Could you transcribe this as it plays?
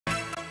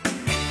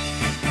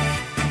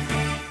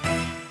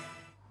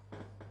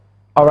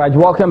All right,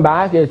 welcome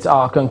back. It's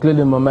our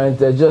concluding moment.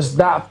 Just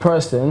that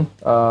person,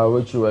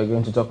 which we are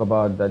going to talk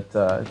about, that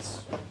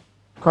it's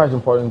quite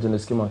important in the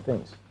scheme of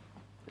things.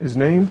 His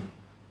name?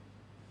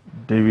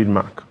 David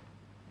Mark.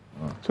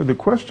 So the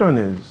question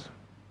is,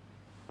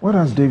 what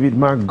has David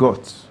Mark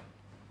got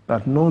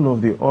that none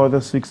of the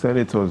other 6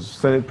 senators,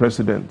 Senate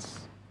presidents,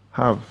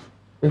 have?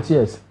 8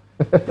 years.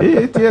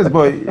 8 years,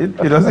 but it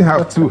doesn't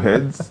have 2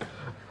 heads.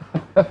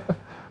 But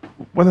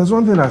there's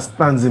one thing that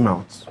stands him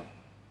out,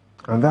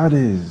 and that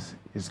is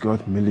he's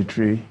got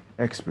military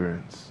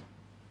experience.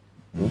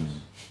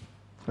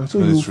 And so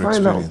you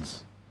find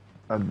out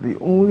that the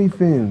only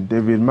thing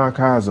David Mark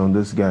has on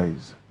this guy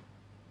is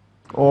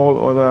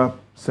all other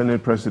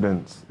Senate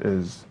presidents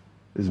is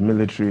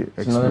military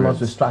experience. Synonymous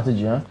with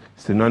strategy, huh?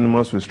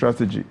 Synonymous with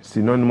strategy,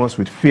 synonymous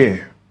with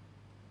fear,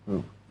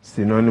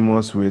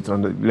 synonymous with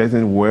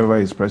letting whoever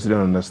is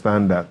president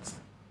understand that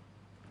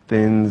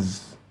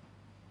things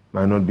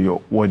might not be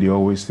what they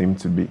always seem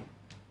to be.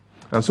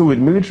 And so with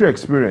military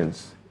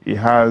experience, he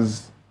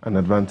has an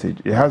advantage.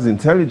 He has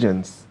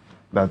intelligence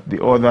that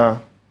the other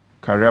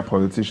career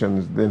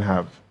politicians didn't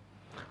have.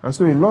 And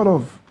so a lot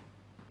of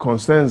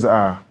concerns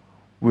are,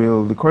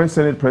 will the current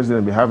Senate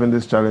president be having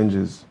these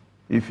challenges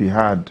if he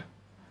had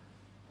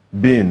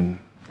been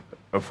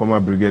a former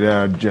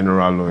brigadier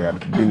general or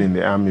had been in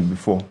the army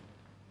before?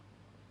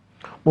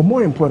 But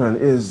more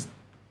important is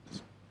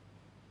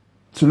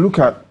to look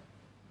at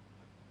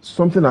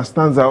something that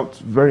stands out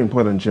very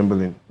important,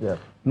 Chamberlain. Yeah.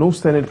 No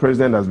Senate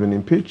president has been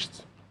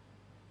impeached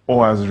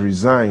or has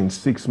resigned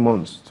 6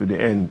 months to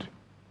the end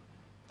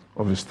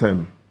of his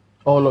term.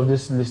 All of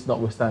this list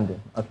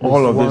notwithstanding. At least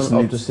all of one this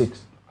up needs, to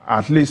 6.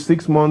 At least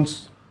 6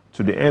 months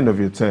to the end of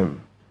your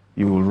term,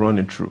 you will run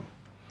it through.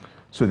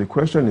 So the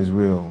question is,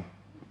 will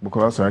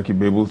Bukola Saraki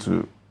be able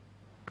to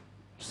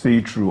see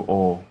it through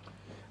all?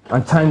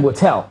 And time will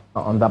tell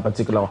on that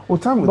particular one. Well,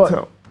 time will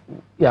tell.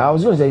 Yeah, I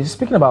was going to say,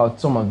 speaking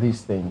about some of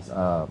these things,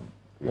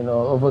 you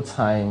know, over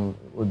time,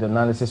 with the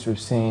analysis we've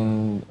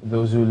seen,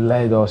 those who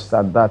led us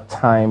at that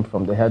time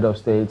from the head of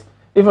state,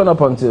 even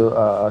up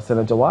until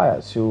Senator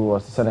Wires, who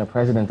was the Senate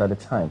president at the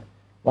time,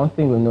 one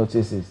thing we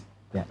notice is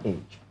their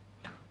age.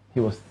 He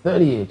was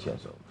 38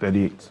 years old.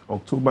 38.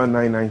 October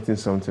 9,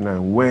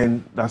 1979,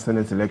 when that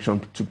Senate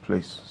election took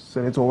place.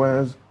 Senator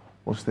Wires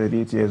was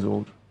 38 years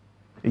old.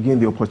 Again,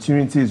 the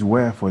opportunities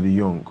were for the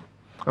young.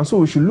 And so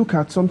we should look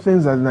at some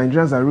things that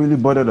Nigerians are really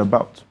bothered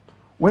about.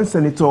 When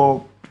Senator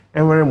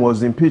Emerim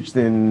was impeached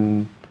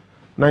in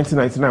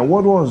 1999,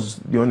 what was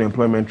the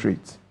unemployment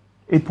rate?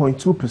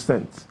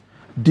 8.2%.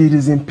 Did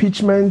his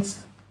impeachment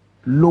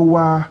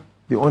lower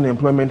the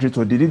unemployment rate,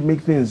 or did it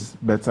make things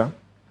better?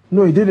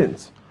 No, it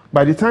didn't.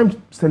 By the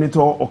time Senator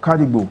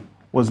Okadigbo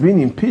was being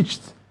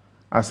impeached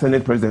as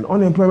Senate president,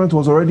 unemployment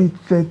was already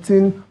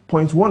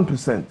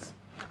 13.1%.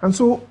 And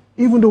so,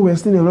 even though we're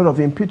seeing a lot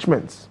of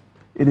impeachments,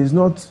 it is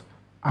not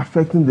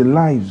affecting the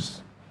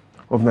lives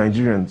of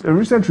Nigerians. A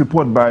recent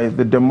report by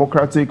the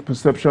Democratic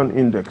Perception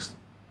Index,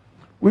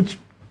 which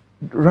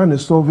ran a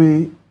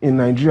survey in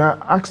Nigeria,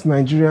 asked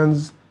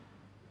Nigerians,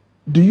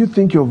 do you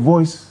think your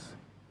voice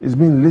is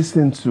being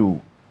listened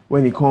to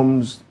when it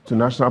comes to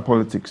national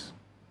politics?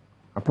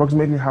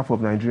 Approximately half of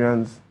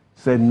Nigerians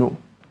said no.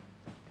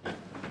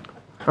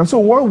 And so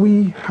what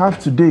we have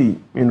today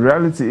in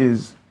reality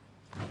is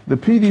the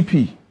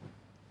PDP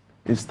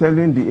is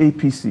telling the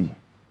APC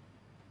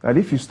that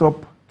if you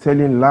stop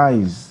telling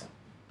lies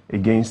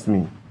against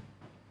me,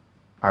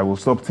 I will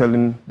stop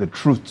telling the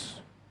truth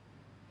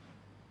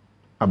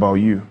about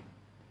you.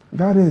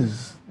 That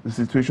is the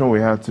situation we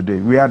have today.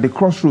 We are at the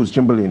crossroads,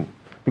 Chamberlain,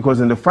 because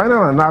in the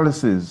final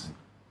analysis,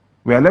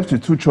 we are left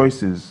with 2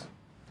 choices.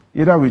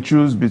 Either we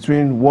choose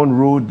between one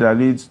road that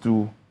leads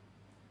to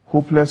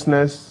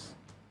hopelessness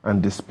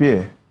and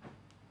despair,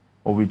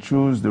 or we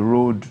choose the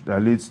road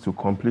that leads to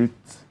complete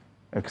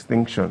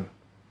extinction.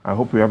 I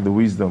hope we have the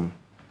wisdom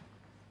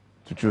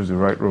to choose the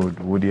right road,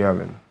 Woody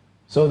Allen.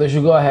 So they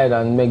should go ahead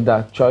and make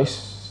that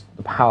choice.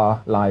 The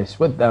power lies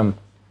with them,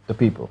 the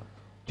people.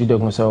 Jude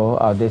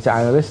Ogunsanwo, our data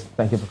analyst,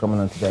 thank you for coming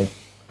on today.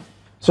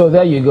 So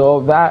there you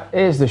go. That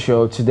is the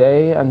show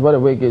today, and what a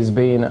week it's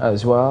been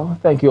as well.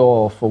 Thank you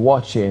all for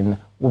watching.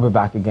 We'll be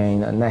back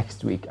again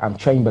next week. I'm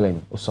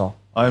Chamberlain Uso.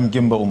 I'm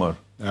Gimba Umar.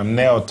 I'm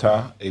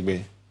Neota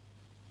Ebe.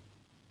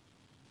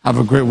 Have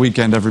a great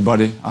weekend,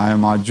 everybody. I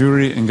am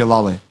Ajuri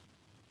Ngalale.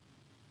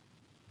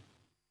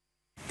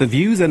 The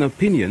views and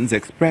opinions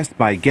expressed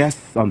by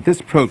guests on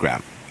this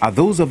program are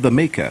those of the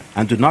maker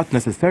and do not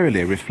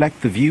necessarily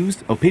reflect the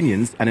views,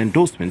 opinions, and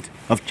endorsement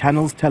of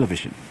Channels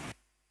Television.